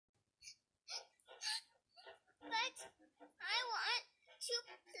to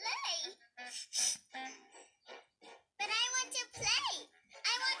play. But I want to play.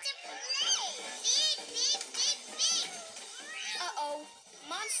 I want to play. Beep, beep, beep, beep. Uh-oh.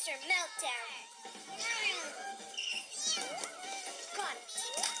 Monster meltdown. Got it.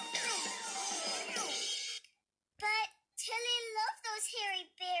 But Tillie loved those hairy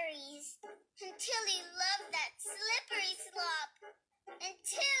berries. And Tillie loved that slippery slop. And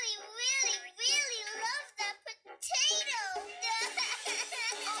Tillie really, really loved that potato.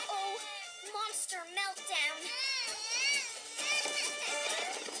 Uh-oh. Monster meltdown.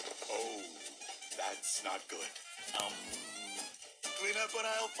 Oh, that's not good. Clean up on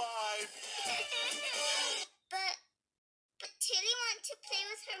aisle 5. But Tillie wanted to play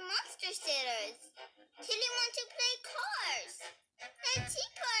with her monster sitters. Tillie wanted to play cars and tea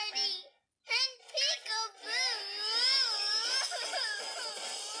party and peekaboo.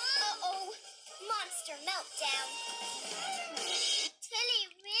 Uh-oh. Monster meltdown. Tillie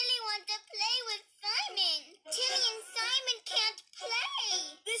really wanted to play with Simon. Tillie and Simon can't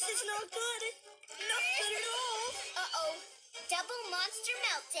play. This is not good. Not good at all. Uh-oh. Double monster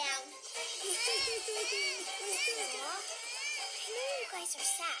meltdown. Aw. I know you guys are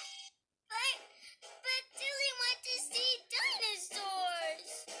sad. But Tillie wanted to see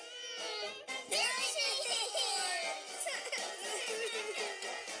dinosaurs. Dinosaurs.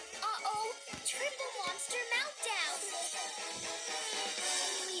 Uh-oh. Triple monster meltdown. I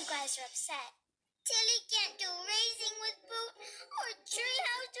know you guys are upset. Tillie can't do racing with Boot, or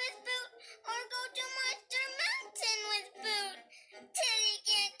treehouse with Boot, or go to Monster Mountain with Boot. Tillie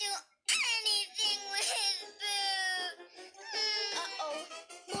can't do anything with Boot. Uh-oh.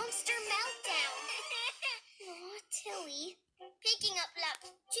 Monster meltdown. Aw, Tillie. Picking up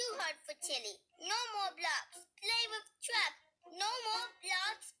blocks too hard for Tillie. No more blocks. Play with trap. No more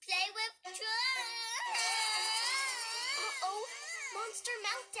blocks. Play with trap. Uh-oh. Monster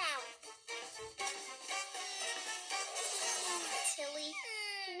meltdown. Tillie,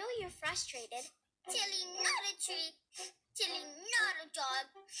 I know you're frustrated. Tillie not a tree. Tillie not a dog.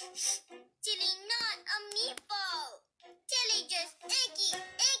 Tillie not a meatball. Tillie just icky,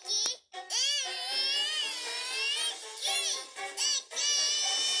 icky, icky, icky.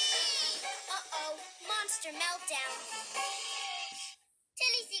 Uh-oh. Monster meltdown.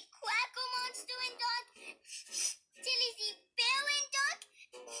 Tillie see Quackle Monster and Dog. Tillie see Bear and Duck.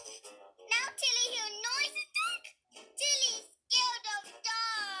 Now Tillie hear noise and duck. Tillie scared of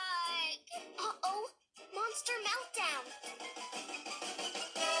dark. Uh-oh. Monster meltdown.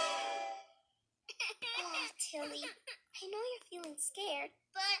 Oh, Tillie, I know you're feeling scared.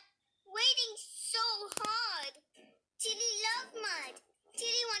 But waiting so hard. Tillie loved mud.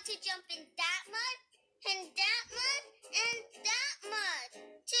 Tillie wants to jump in that mud, and that mud, and that mud.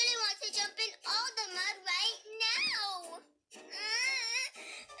 Tillie wants to jump in all the mud right now.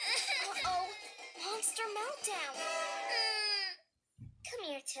 Uh-oh. Monster meltdown. Come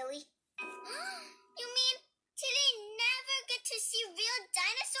here, Tillie. You mean Tillie never get to see real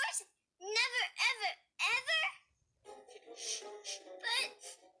dinosaurs? Never, ever, ever? But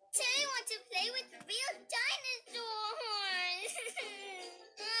Tillie wants to play with real dinosaurs.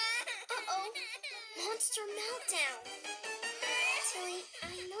 Uh-oh. Monster meltdown. Tillie, I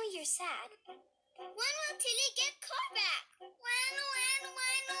know you're sad. When will Tillie get car back? When?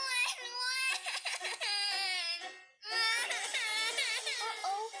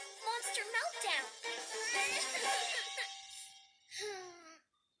 Uh-oh. Monster meltdown.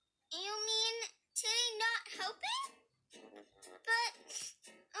 You mean Tillie not helping? But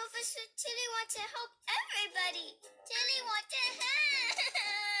Officer Tillie wants to help everybody. Tillie wants to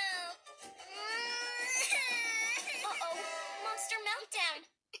help. Uh-oh. Monster meltdown.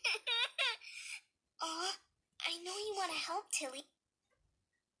 Aw, I know you want to help, Tillie.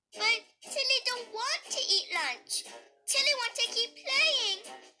 But Tillie don't want to eat lunch. Tillie wants to keep playing.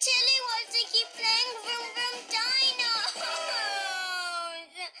 Tillie wants to keep playing Vroom Vroom Dinos.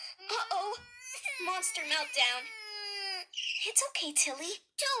 Uh-oh. Monster meltdown. It's okay, Tillie.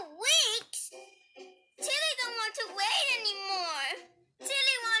 2 weeks? Tillie don't want to wait anymore.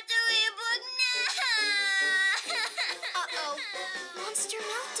 Tillie wants to read a book now. Uh-oh. Monster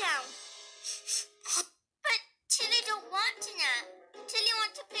meltdown. But Tillie don't want to nap. Tillie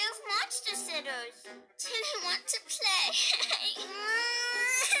wants to play with monster sitters. Tillie wants to play.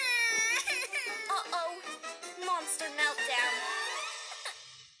 Uh-oh. Monster meltdown.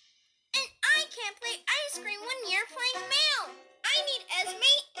 And I can't play ice cream when you're playing mail. I need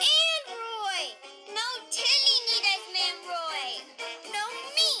Esme and Roy. No, Tillie need Esme and Roy. No,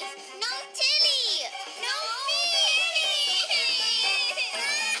 me. No, Tillie. No, me.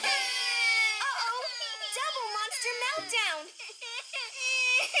 Uh-oh. Double monster meltdown.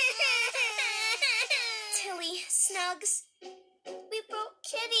 Snugs. We broke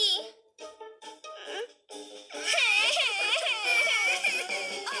Kitty.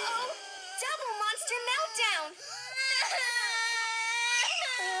 Uh-oh! Double monster meltdown!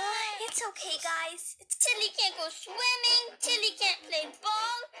 It's okay, guys. Tillie can't go swimming. Tillie can't play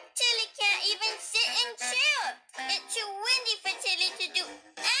ball. Tillie can't even sit in chair. It's too windy for Tillie to do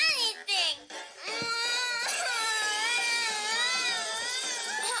anything.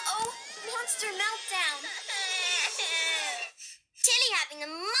 Uh-oh! Monster meltdown! Tillie having the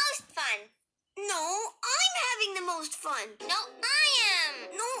most fun. No, I'm having the most fun. No, I am.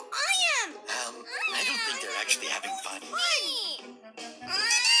 No, I am. I don't think they're actually having fun.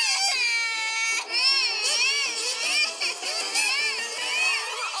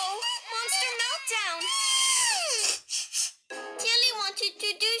 Uh-oh! Monster meltdown! Tillie wanted to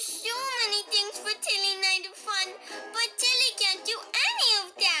do so many things for Tillie Night of Fun, but Tillie can't do any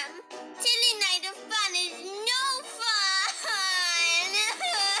of them. Tillie Night of Fun is no fun.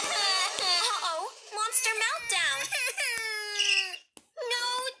 Uh-oh! Monster meltdown! No,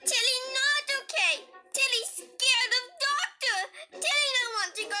 Tillie not okay. Tillie's scared of doctor. Tillie don't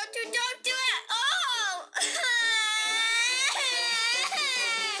want to go to doctor at all.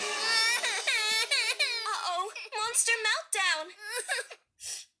 Uh-oh! Monster meltdown!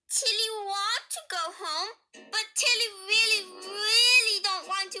 Tillie want to go home, but Tillie really, really don't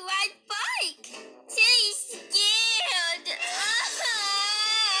want to ride bike. Tillie's scared. Uh-oh!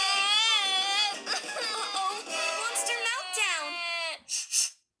 Monster meltdown!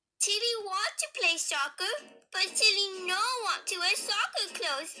 Tillie want to play soccer, but Tillie no want to wear soccer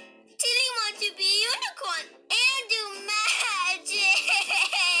clothes. Tillie want to be a unicorn and do magic.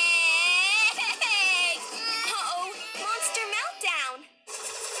 Uh-oh! Monster meltdown!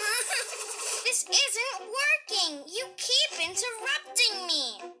 This isn't working. You keep interrupting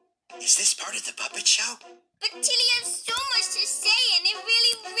me. Is this part of the puppet show? But Tillie has so much to say, and it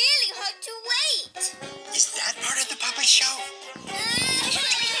really, really hard to wait. Is that part of the puppet show?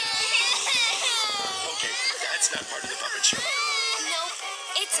 Okay, that's not part of the puppet show. Nope,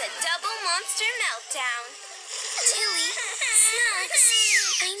 it's a double monster meltdown. Tillie, Snugs,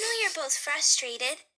 I know you're both frustrated,